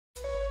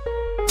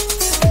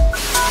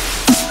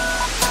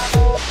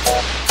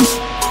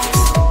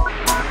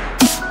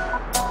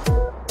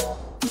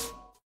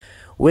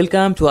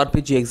Welcome to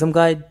RPG exam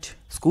guide.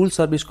 School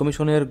service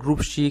কমিশনের group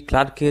C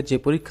ক্লার্কের যে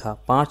পরীক্ষা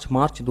 5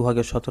 মার্চ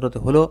 2017-তে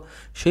হলো,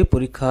 সেই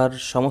পরীক্ষার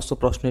সমস্ত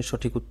প্রশ্নের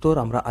সঠিক উত্তর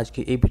আমরা আজকে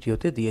এই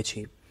ভিডিওতে দিয়েছি।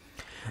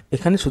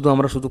 এখানে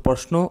আমরা শুধু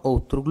প্রশ্ন ও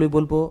উত্তরগুলোই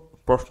বলবো।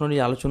 প্রশ্ন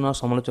নিয়ে আলোচনা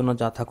সমালোচনা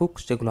যা থাকুক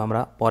সেগুলো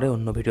আমরা পরে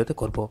অন্য ভিডিওতে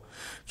করব।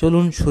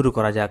 চলুন শুরু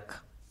করা যাক।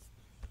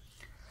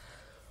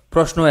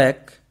 প্রশ্ন 1,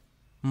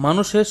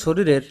 মানুষের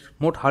শরীরের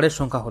মোট হাড়ের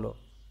সংখ্যা হলো।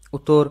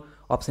 উত্তর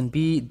option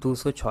B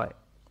 206।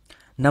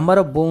 Number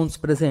of bones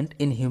present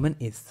in human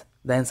is.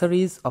 The answer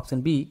is option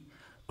B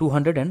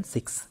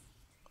 206.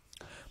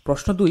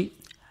 প্রশ্ন 2,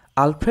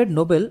 আলফ্রেড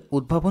নোবেল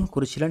উদ্ভাবন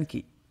করেছিলেন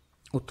কি?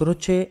 উত্তর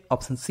হচ্ছে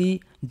option C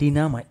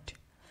dynamite.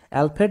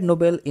 Alfred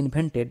Nobel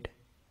invented.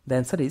 The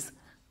answer is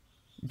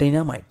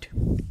dynamite.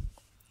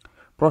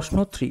 প্রশ্ন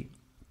 3,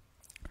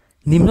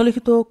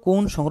 নিম্নলিখিত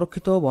কোন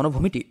সংরক্ষিত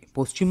বনভূমিটি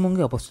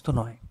পশ্চিমবঙ্গে অবস্থিত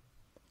নয়?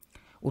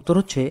 উত্তর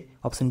হচ্ছে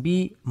option B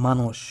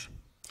Manas.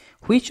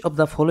 Which of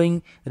the following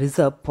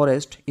reserve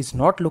forest is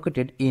not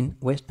located in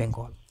West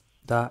Bengal?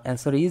 The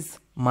answer is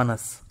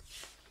Manas.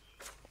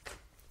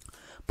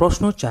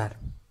 প্রশ্ন 4,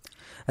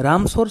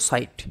 রামসর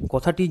সাইট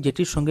কথাটি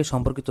যেটির সঙ্গে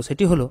সম্পর্কিত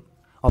সেটি হলো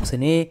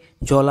অপশন এ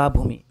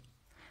জলাভূমি।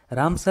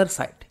 Ramsar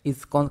site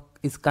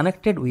is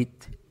connected with.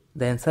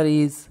 The answer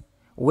is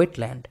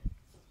wetland.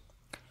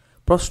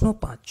 প্রশ্ন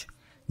 5,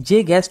 যে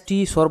গ্যাসটি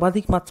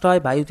সর্বাধিক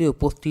মাত্রায় বায়ুতে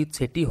উপস্থিত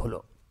সেটি হলো।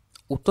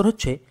 উত্তর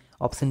হচ্ছে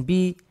option B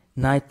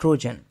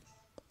nitrogen.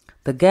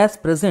 The gas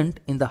present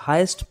in the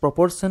highest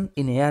proportion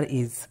in air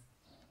is.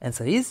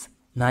 Answer is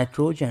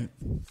nitrogen.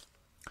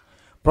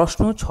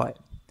 প্রশ্ন 6,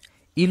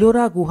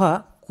 ইলোরা গুহা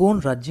কোন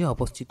রাজ্যে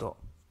অবস্থিত?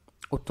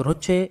 উত্তর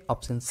হচ্ছে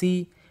option C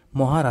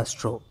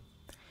Maharashtra.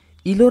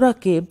 Ellora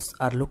caves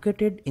are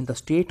located in the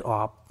state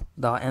of.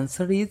 The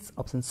answer is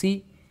option C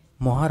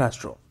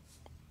Maharashtra.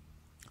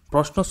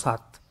 প্রশ্ন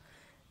 7,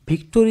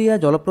 ভিক্টোরিয়া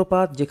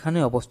জলপ্রপাত যেখানে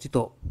অবস্থিত?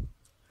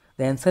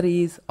 The answer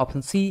is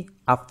option C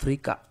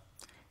Africa.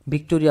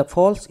 Victoria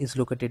Falls is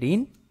located in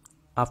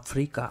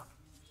Africa.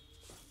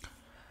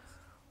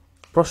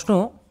 প্রশ্ন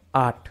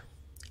 8,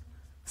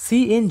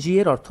 সিএনজি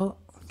এর অর্থ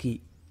কি?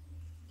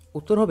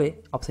 উত্তর হবে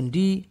option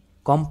D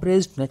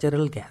compressed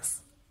natural gas.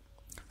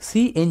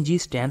 CNG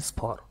stands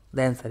for.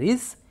 The answer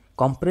is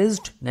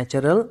compressed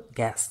natural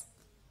gas.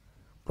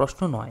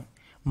 প্রশ্ন 9,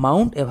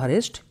 মাউন্ট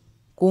এভারেস্ট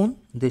কোন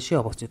দেশে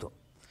অবস্থিত?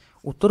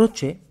 উত্তর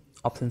হচ্ছে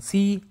option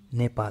C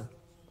Nepal.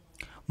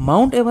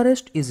 Mount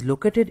Everest is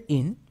located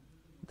in.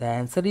 The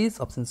answer is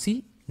option C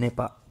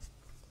Nepal.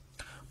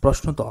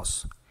 প্রশ্ন 10,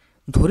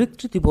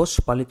 ধরিত্রী দিবস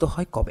পালিত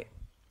হয় কবে?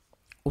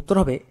 উত্তর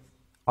হবে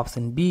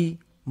option B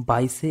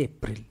 22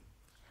 April.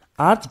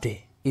 Earth day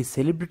is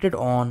celebrated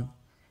on.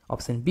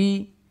 Option B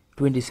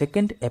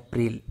 22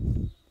 April.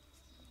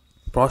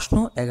 প্রশ্ন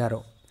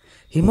 11,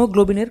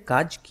 হিমোগ্লোবিনের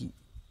কাজ কি?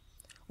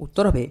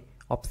 উত্তর হবে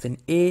অপশন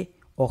এ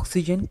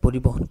অক্সিজেন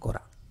পরিবহন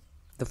করা।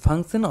 The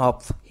function of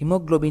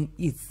haemoglobin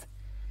is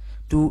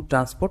two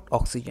transport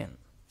oxygen.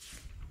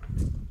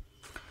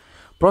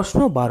 প্রশ্ন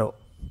 12,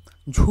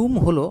 ঝুম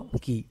হলো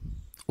কি?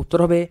 উত্তর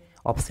হবে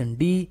অপশন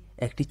ডি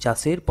একটি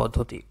চাষের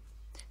পদ্ধতি।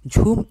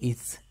 ঝুম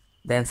is.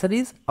 The answer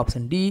is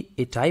option D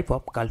A type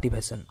of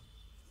cultivation.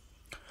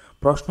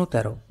 প্রশ্ন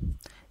 13,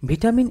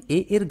 ভিটামিন এ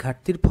এর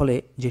ঘাটতির ফলে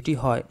যেটি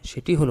হয়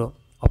সেটি হলো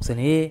অপশন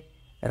এ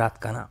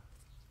রাতকানা।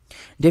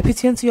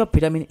 Deficiency of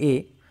vitamin A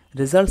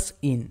results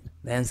in.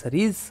 The answer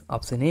is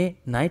option A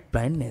night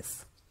blindness.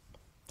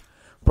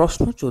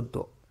 প্রশ্ন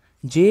 14,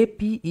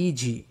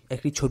 জেপিইজি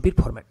একটি ছবির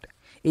ফরম্যাট।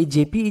 এই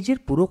জেপিইজির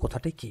পুরো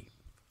কথাটি কি?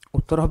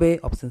 উত্তর হবে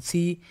option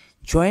C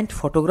joint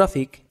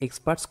photographic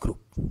experts group.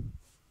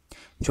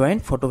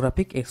 Joint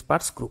photographic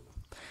experts group.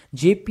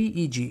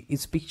 JPEG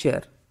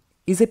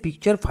is a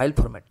picture file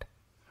format.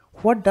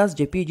 What does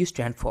JPEG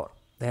stand for?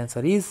 The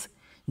answer is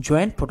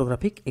Joint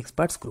Photographic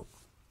Experts Group.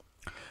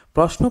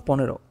 প্রশ্ন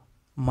 15,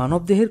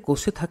 মানবদেহের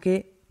কোষে থাকে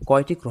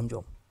কয়টি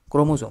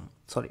ক্রোমোজোম?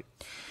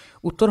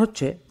 উত্তর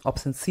হচ্ছে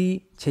অপশন সি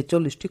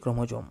 46টি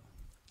ক্রোমোজোম।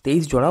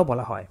 23 জোড়াও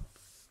বলা হয়।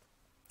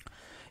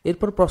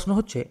 এরপর প্রশ্ন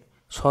হচ্ছে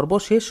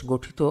সর্বশেষ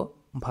গঠিত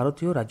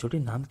ভারতীয়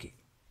রাজ্যটির নাম কি?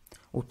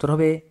 উত্তর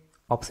হবে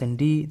option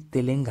D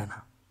Telangana.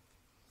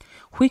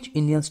 Which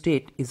Indian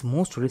state is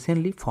most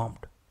recently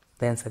formed?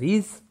 The answer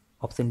is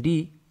option D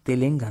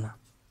Telangana.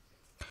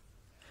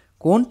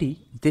 কোনটি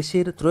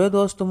দেশের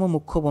 13তম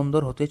মুখ্য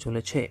বন্দর হতে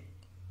চলেছে?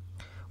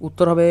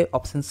 উত্তর হবে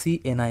অপশন সি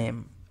এনআইএম।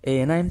 এই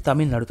এনআইএম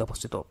তামিলনাড়ুতে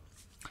অবস্থিত।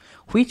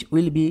 Which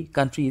will be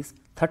countries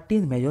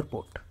 13th major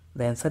port?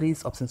 The answer is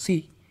option C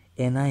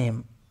NIM.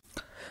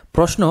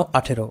 প্রশ্ন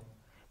 18,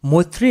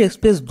 মৈত্রী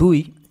এক্সপ্রেস 2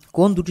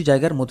 কোন দুটি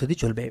জায়গার মধ্যে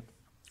দিয়ে চলবে?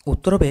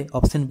 উত্তর হবে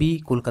অপশন বি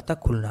কলকাতা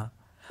খুলনা।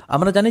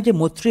 আমরা জানি যে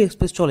মৈত্রী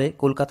এক্সপ্রেস চলে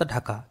কলকাতা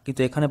ঢাকা, কিন্তু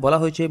এখানে বলা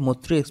হয়েছে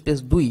মৈত্রী এক্সপ্রেস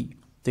 2,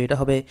 তো এটা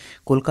হবে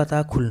কলকাতা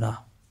খুলনা।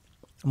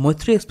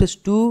 মৈত্রী express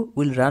 2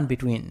 will run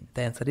between.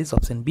 The answer is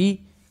option B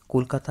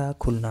Kolkata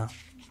Khulna.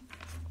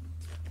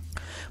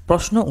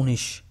 প্রশ্ন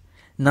 19,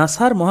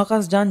 নাসার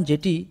মহাকাশযান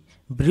যেটি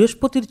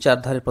বৃহস্পতির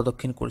চারধারে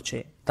প্রদক্ষিণ করছে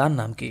তার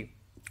নাম কি?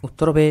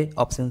 উত্তর হবে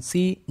option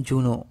C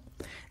Juno.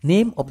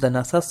 Name of the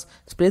নাসাস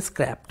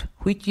spacecraft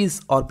which is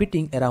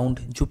orbiting around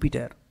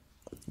Jupiter?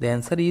 The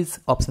answer is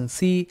option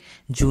C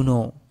Juno.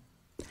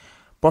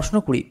 প্রশ্ন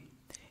 20,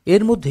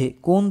 এর মধ্যে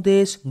কোন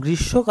দেশ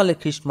গ্রীষ্মকালে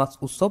খ্রিস্টমাস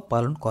উৎসব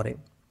পালন করে?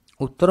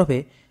 উত্তর হবে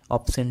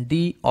option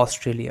D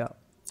Australia.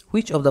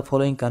 Which of the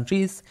following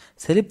countries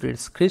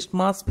celebrates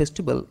Christmas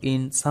festival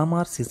in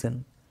summer season?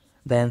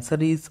 The answer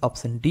is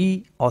option D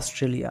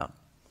Australia.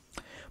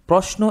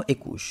 প্রশ্ন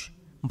 21,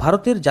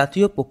 ভারতের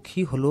জাতীয়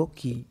পক্ষী হল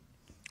কি?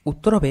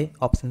 উত্তর হবে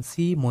option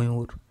C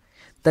Mayur.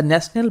 The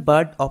national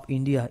bird of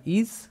India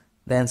is?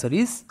 The answer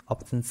is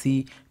option C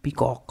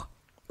peacock.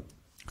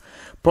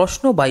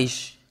 প্রশ্ন 22,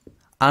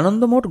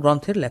 আনন্দমঠ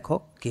গ্রন্থের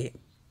লেখক কে?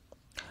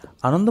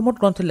 আনন্দমঠ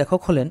গ্রন্থের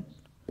লেখক হলেন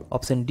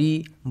option D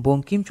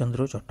Bankimchandra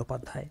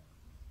Chattopadhyay.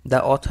 The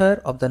author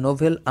of the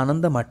novel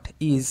Anandamath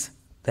is?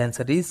 The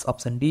answer is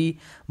option D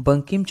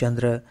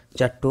Bankimchandra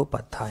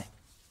Chattopadhyay.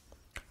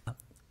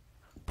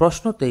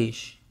 প্রশ্ন 23,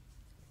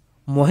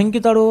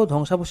 মহেঞ্জোদাড়ো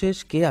ধ্বংসাবশেষ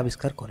কে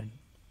আবিষ্কার করেন?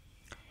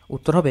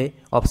 উত্তর হবে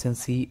option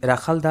C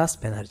Rakhal Das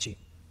Banerjee.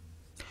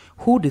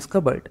 Who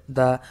discovered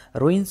the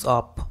ruins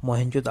of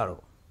Mohenjodaro?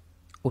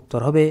 উত্তর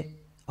হবে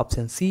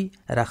অপশন সি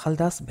রাখাল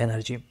দাস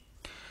ব্যানার্জি।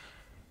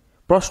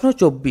 প্রশ্ন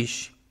 24,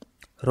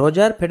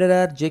 রজার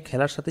ফেডারার যে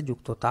খেলার সাথে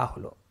যুক্ত তা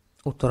হল?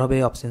 উত্তর হবে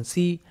option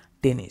C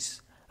tennis.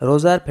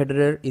 Roger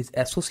Federer is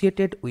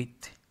associated with?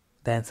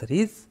 The answer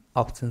is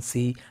option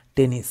C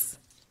tennis.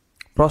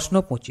 প্রশ্ন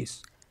 25,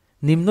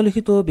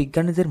 নিম্নলিখিত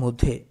বিজ্ঞানীদের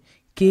মধ্যে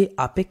কে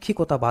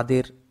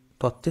আপেক্ষিকতাবাদের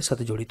তত্ত্বের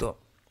সাথে জড়িত?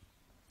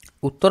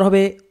 উত্তর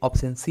হবে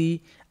option C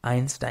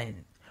Einstein.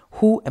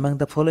 Who among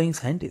the following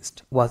scientist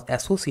was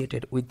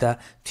associated with the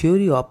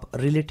theory of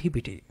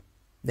relativity?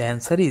 The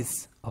answer is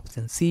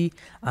option C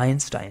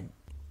Einstein.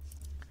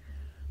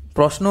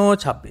 প্রশ্ন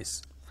 26,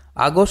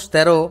 আগস্ট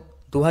 13,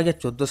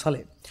 2014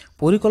 সালে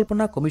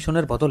পরিকল্পনা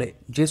কমিশনের বদলে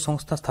যে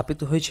সংস্থা স্থাপিত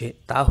হয়েছে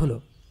তা হল?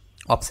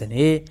 Option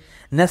a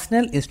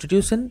national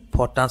institution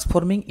for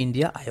transforming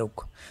India Aayog.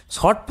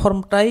 Short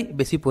ফর্মটাই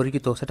বেশি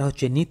পরিচিত, সেটা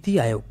হচ্ছে নীতি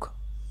আয়োগ।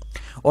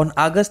 On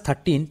August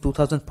 13,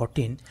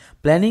 2014,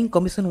 planning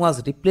commission was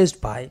replaced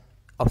by?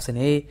 Option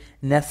a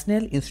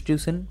national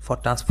institution for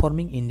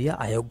transforming India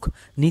আয়োগ,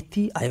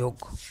 নীতি আয়োগ।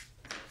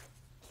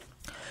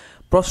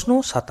 প্রশ্ন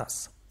 27,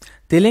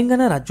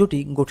 তেলেঙ্গানা রাজ্যটি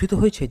গঠিত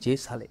হয়েছে যে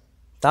সালে?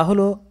 তা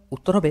হল?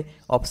 উত্তর হবে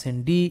option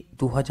D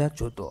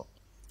 2014।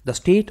 The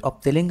state of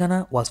Telangana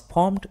was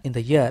formed in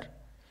the year?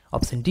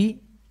 Option D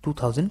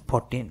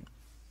 2014।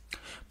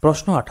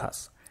 প্রশ্ন 28,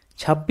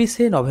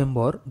 26শে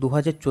নভেম্বর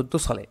 2014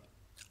 সালে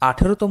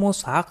 18তম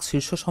সার্ক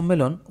শীর্ষ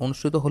সম্মেলন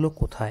অনুষ্ঠিত হলো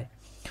কোথায়?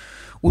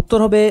 উত্তর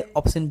হবে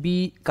option B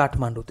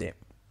কাঠমান্ডুতে।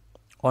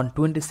 On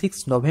 26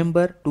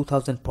 November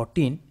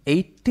 2014,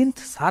 18th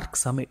SAARC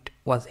summit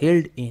was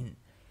held in?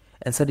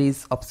 Answer is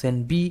option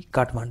B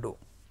Kathmandu.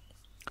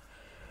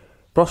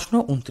 প্রশ্ন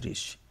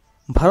 29,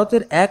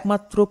 ভারতের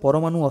একমাত্র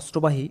পরমাণু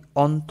অস্ত্রবাহী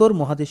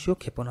অন্তর্মহাদেশীয়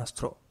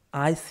ক্ষেপণাস্ত্র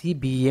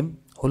ICBM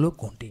হলো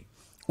কোনটি?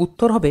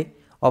 উত্তর হবে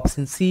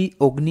option C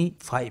Agni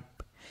 5।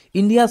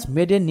 India's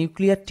maiden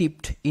nuclear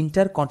tipped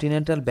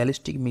intercontinental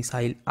ballistic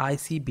missile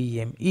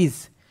ICBM is?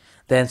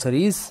 The answer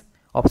is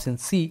option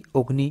C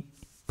অগ্নি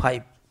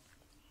 5।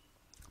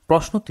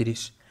 প্রশ্ন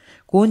 30,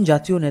 কোন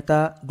জাতীয় নেতা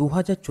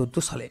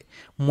 2014 সালে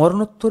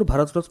মরণোত্তর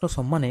ভারতরত্ন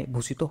সম্মানে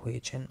ভূষিত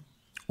হয়েছেন?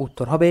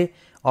 উত্তর হবে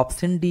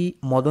option D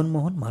Madan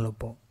Mohan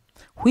Malviya.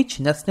 Which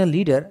national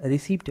leader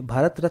received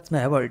Bharat Ratna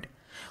award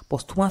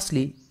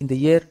posthumously in the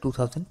year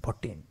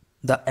 2014?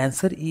 The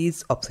answer is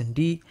option D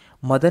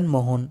Madan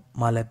Mohan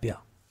Malviya.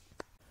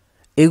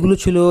 এগুলো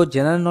ছিল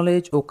জেনারেল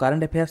নলেজ ও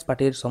কারেন্ট অ্যাফেয়ার্স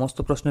পার্টের সমস্ত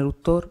প্রশ্নের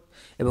উত্তর,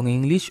 এবং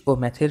ইংলিশ ও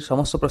ম্যাথের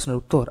সমস্ত প্রশ্নের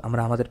উত্তর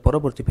আমরা আমাদের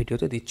পরবর্তী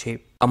ভিডিওতে দিচ্ছি।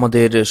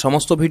 আমাদের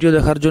সমস্ত ভিডিও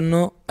দেখার জন্য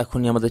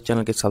এখনই আমাদের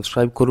চ্যানেলকে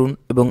সাবস্ক্রাইব করুন,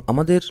 এবং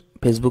আমাদের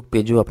ফেসবুক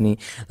পেজও আপনি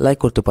লাইক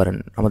করতে পারেন।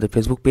 আমাদের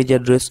Facebook page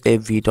address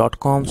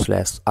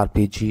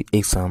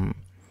fv.com/rpgexam।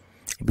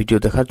 Video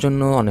দেখার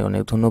জন্য অনেক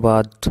অনেক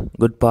ধন্যবাদ।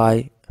 Good bye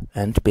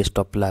and best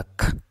of luck.